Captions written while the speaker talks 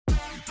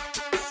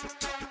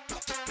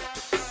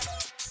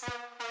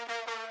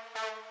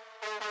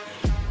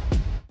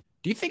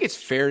Do you think it's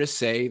fair to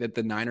say that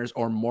the Niners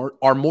are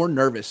more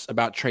nervous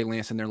about Trey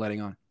Lance than they're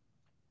letting on?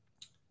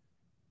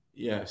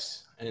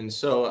 Yes. And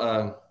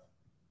so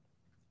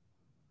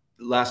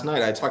last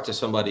night I talked to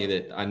somebody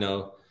that I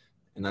know,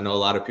 and I know a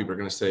lot of people are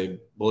going to say,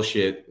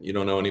 bullshit, you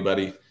don't know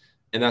anybody,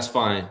 and that's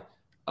fine.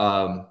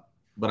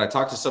 But I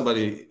talked to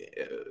somebody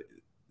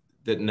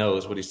that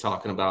knows what he's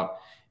talking about,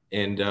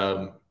 and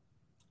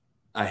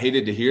I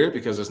hated to hear it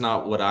because it's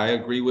not what I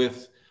agree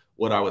with,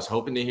 what I was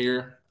hoping to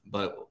hear.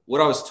 But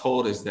what I was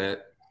told is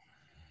that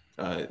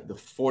the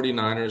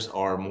 49ers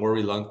are more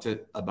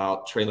reluctant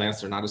about Trey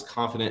Lance. They're not as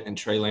confident in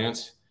Trey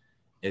Lance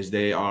as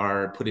they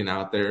are putting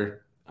out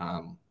there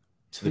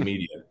to the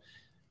media.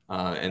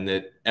 And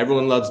that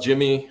everyone loves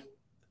Jimmy.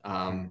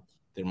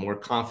 They're more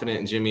confident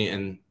in Jimmy,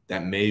 and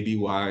that may be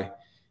why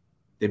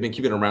they've been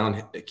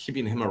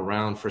keeping him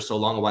around for so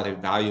long, why they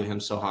value him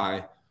so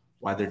high,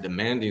 why they're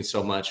demanding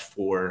so much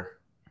for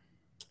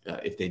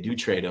if they do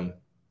trade him,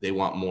 they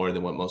want more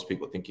than what most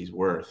people think he's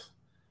worth.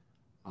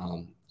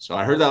 So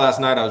I heard that last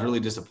night. I was really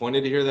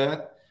disappointed to hear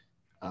that.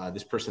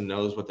 This person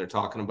knows what they're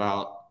talking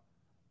about.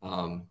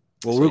 Well,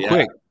 real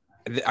quick,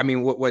 I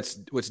mean, what's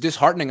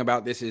disheartening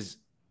about this is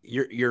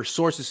your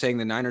source is saying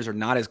the Niners are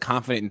not as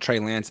confident in Trey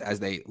Lance as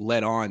they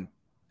let on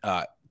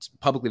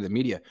publicly to the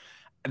media.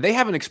 They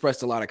haven't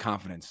expressed a lot of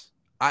confidence.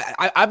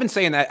 I've been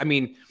saying that. I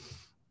mean,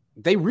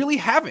 they really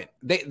haven't.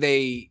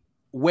 They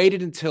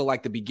waited until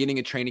like the beginning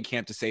of training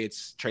camp to say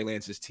it's Trey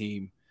Lance's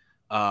team.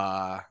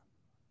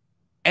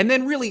 And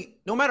then really,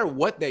 no matter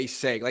what they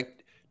say,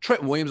 like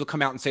Trent Williams will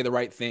come out and say the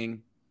right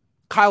thing.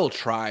 Kyle will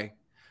try,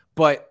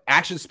 but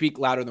actions speak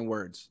louder than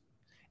words.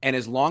 And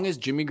as long as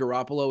Jimmy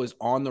Garoppolo is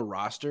on the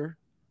roster,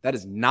 that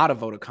is not a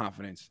vote of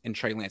confidence in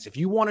Trey Lance. If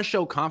you want to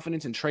show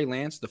confidence in Trey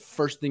Lance, the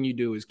first thing you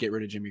do is get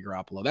rid of Jimmy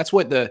Garoppolo. That's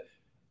what the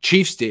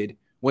Chiefs did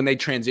when they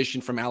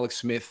transitioned from Alex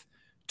Smith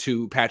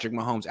to Patrick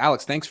Mahomes.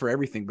 Alex, thanks for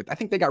everything, but I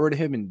think they got rid of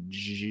him in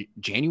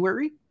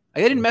January.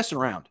 They didn't mess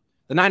around.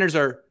 The Niners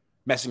are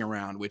messing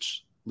around,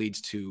 which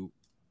leads to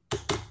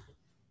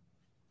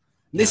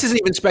this isn't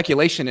even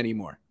speculation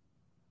anymore.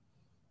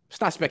 It's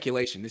not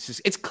speculation.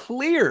 It's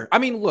clear. I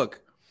mean,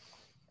 look,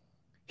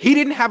 he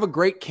didn't have a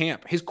great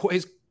camp. His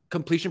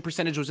completion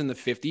percentage was in the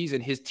 50s,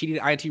 and his TD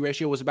to INT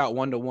ratio was about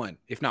 1-to-1,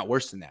 if not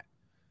worse than that.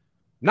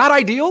 Not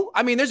ideal.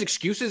 I mean, there's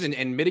excuses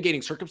and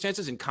mitigating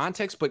circumstances and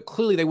context, but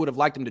clearly they would have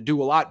liked him to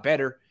do a lot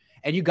better.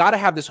 And you got to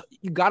have this.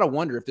 You got to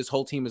wonder if this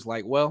whole team is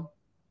like, well,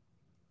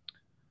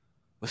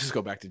 let's just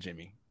go back to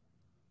Jimmy.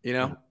 You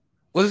know,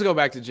 let's just go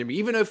back to Jimmy.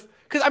 Even if,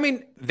 because I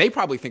mean, they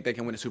probably think they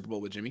can win a Super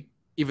Bowl with Jimmy,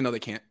 even though they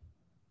can't.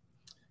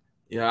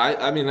 Yeah,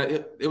 I mean,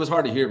 it was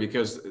hard to hear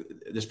because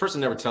this person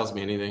never tells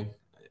me anything.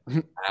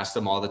 I ask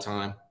them all the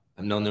time.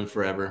 I've known them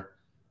forever.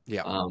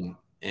 Yeah.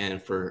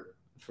 And for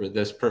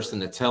this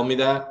person to tell me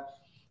that,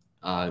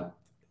 I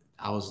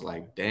was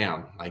like,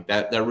 damn, like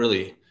that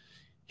really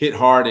hit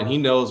hard, and he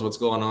knows what's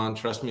going on.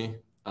 Trust me.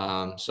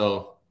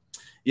 So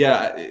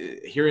yeah,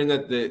 hearing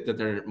that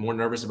they're more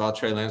nervous about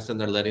Trey Lance than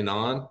they're letting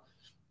on,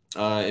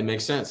 it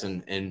makes sense.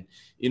 And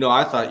you know,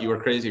 I thought you were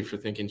crazy for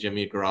thinking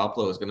Jimmy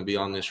Garoppolo is going to be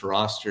on this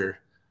roster,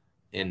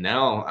 and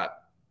now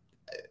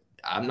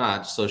I'm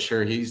not so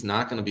sure he's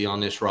not going to be on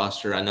this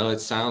roster. I know it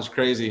sounds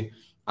crazy.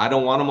 I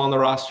don't want him on the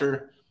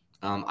roster.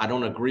 I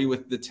don't agree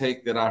with the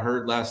take that I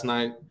heard last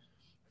night,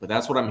 but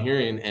that's what I'm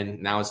hearing.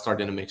 And now it's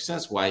starting to make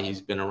sense why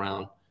he's been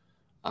around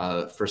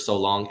for so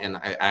long. And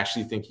I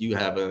actually think you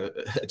have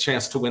a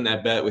chance to win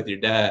that bet with your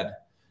dad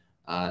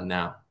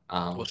now.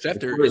 Well,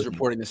 Schefter is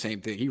reporting the same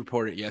thing. He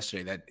reported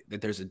yesterday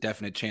that there's a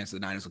definite chance the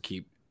Niners will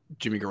keep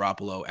Jimmy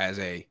Garoppolo as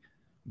a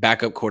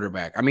backup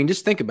quarterback. I mean,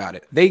 just think about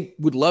it. They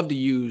would love to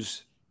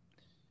use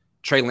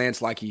Trey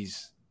Lance like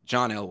he's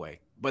John Elway,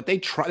 but they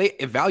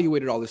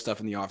evaluated all this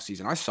stuff in the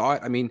offseason. I saw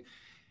it. I mean,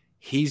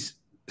 he's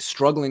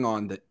struggling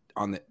on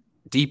the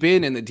deep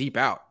in and the deep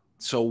out.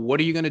 So what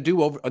are you going to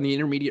do over on the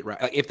intermediate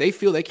route? Like, if they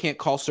feel they can't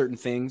call certain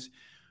things,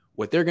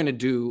 what they're going to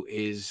do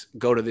is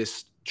go to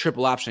this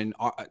triple option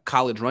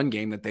college run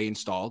game that they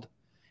installed.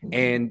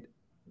 And,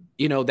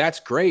 you know, that's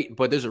great,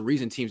 but there's a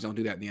reason teams don't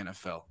do that in the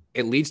NFL.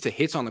 It leads to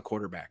hits on the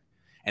quarterback.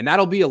 And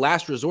that'll be a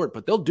last resort,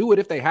 but they'll do it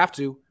if they have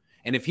to.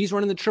 And if he's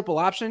running the triple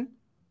option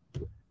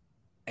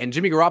and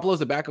Jimmy Garoppolo is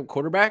the backup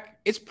quarterback,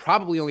 it's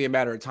probably only a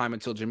matter of time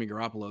until Jimmy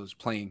Garoppolo is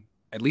playing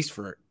at least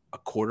for a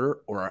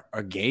quarter or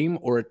a game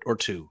or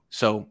two.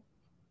 So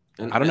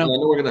I don't know. I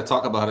know we're going to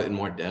talk about it in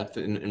more depth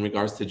in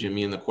regards to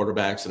Jimmy and the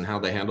quarterbacks and how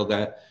they handle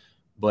that.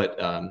 But,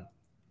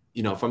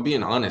 you know, if I'm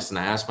being honest, and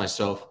I ask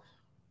myself,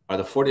 are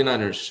the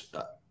 49ers,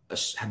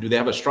 do they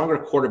have a stronger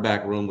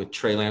quarterback room with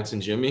Trey Lance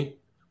and Jimmy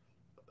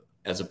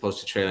as opposed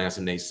to Trey Lance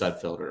and Nate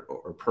Sudfeld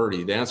or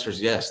Purdy? The answer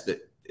is yes,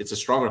 that it's a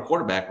stronger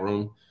quarterback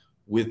room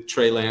with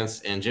Trey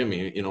Lance and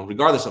Jimmy. You know,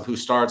 regardless of who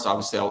starts,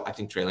 obviously I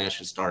think Trey Lance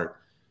should start.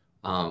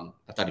 I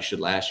thought he should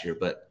last year,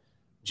 but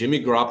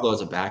Jimmy Garoppolo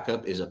as a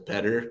backup is a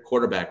better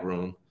quarterback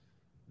room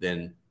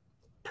than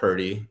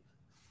Purdy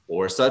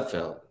or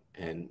Sudfeld.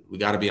 And we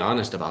got to be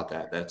honest about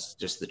that. That's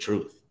just the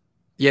truth.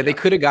 Yeah, they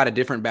could have got a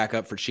different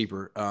backup for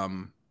cheaper.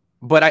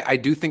 But I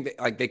do think that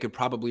like they could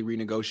probably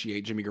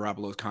renegotiate Jimmy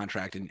Garoppolo's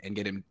contract and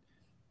get him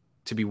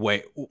to be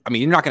way. I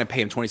mean, you're not going to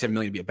pay him $27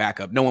 million to be a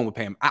backup. No one would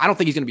pay him. I don't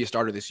think he's going to be a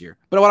starter this year.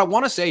 But what I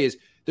want to say is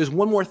there's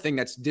one more thing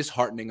that's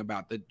disheartening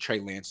about the Trey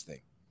Lance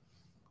thing.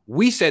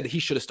 We said he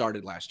should have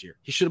started last year.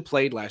 He should have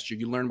played last year.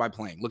 You learn by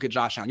playing. Look at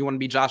Josh Allen. You want to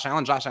be Josh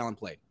Allen? Josh Allen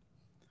played.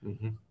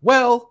 Mm-hmm.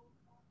 Well,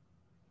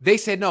 they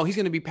said, no, he's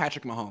going to be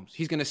Patrick Mahomes.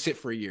 He's going to sit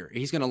for a year.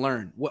 He's going to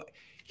learn. What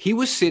he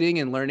was sitting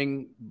and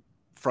learning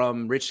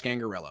from Rich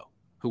Scangarello,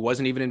 who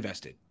wasn't even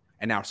invested.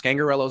 And now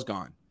Scangarello's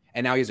gone.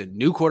 And now he has a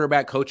new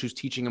quarterback coach who's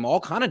teaching him all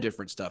kind of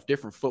different stuff,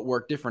 different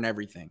footwork, different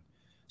everything.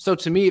 So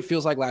to me, it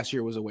feels like last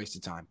year was a waste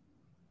of time.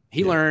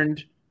 He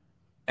learned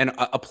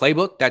a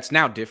playbook that's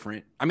now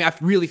different. I mean, I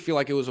really feel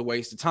like it was a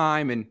waste of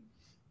time, and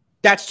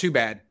that's too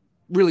bad.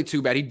 Really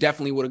too bad. He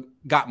definitely would have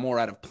got more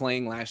out of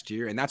playing last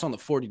year, and that's on the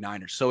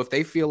 49ers. So if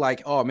they feel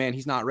like, oh, man,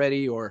 he's not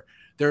ready or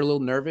they're a little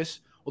nervous,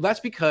 well, that's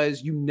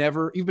because you've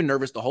been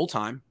nervous the whole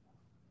time.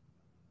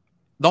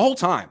 The whole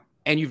time.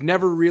 And you've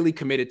never really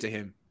committed to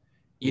him.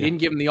 You didn't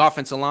give him the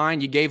offensive line.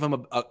 You gave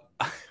him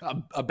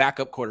a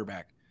backup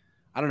quarterback.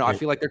 I don't know. I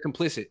feel like they're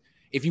complicit.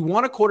 If you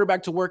want a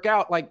quarterback to work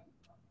out, like,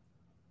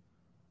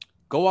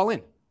 go all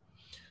in.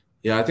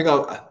 Yeah, I think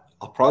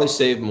I'll probably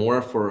save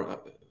more for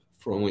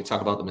when we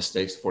talk about the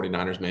mistakes the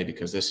 49ers made,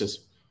 because this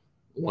is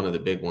one of the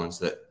big ones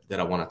that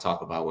I want to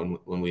talk about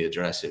when we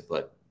address it.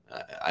 But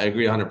I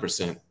agree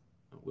 100%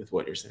 with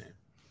what you're saying.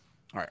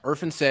 All right.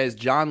 Irfan says,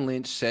 John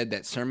Lynch said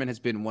that Sermon has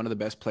been one of the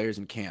best players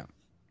in camp.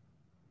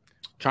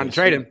 Trying to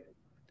trade him.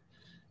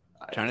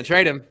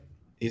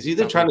 He's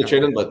either trying to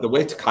trade him, but the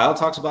way Kyle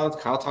talks about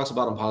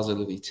him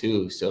positively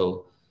too.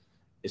 So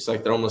it's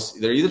like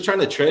they're either trying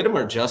to trade him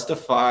or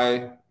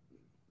justify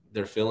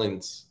their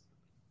feelings.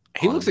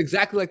 He looks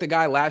exactly like the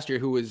guy last year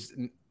who was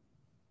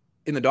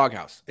in the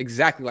doghouse.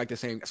 Exactly like the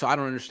same. So I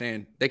don't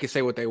understand. They can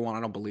say what they want.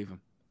 I don't believe him.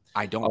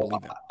 I don't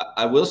believe him.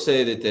 I will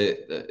say that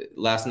the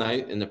last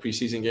night in the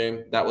preseason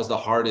game, that was the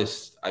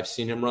hardest I've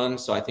seen him run.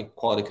 So I think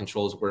quality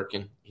control is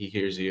working. He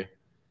hears you.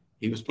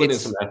 He was putting in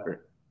some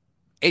effort.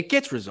 It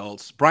gets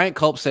results. Bryant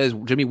Culp says,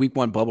 Jimmy, week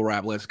 1 bubble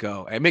wrap, let's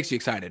go. It makes you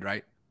excited,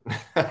 right?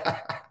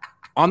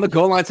 On the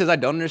goal line says, I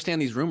don't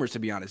understand these rumors, to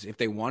be honest. If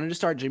they wanted to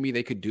start Jimmy,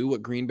 they could do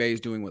what Green Bay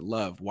is doing with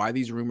Love. Why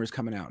these rumors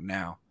coming out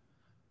now?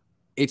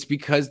 It's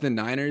because the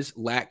Niners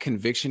lack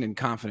conviction and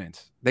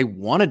confidence. They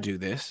want to do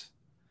this,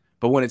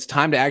 but when it's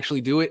time to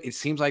actually do it, it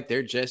seems like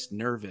they're just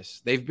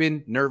nervous. They've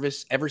been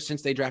nervous ever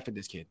since they drafted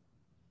this kid.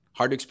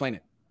 Hard to explain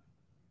it.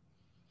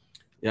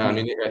 Yeah, I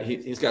mean,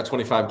 he's got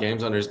 25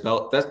 games under his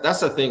belt. That's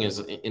the thing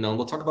is,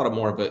 we'll talk about it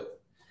more,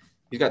 but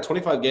he's got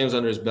 25 games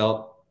under his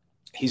belt.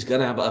 He's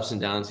going to have ups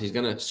and downs. He's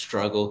going to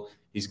struggle.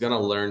 He's going to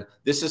learn.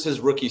 This is his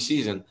rookie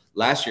season.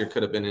 Last year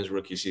could have been his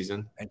rookie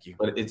season. Thank you.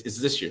 But it's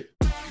this year.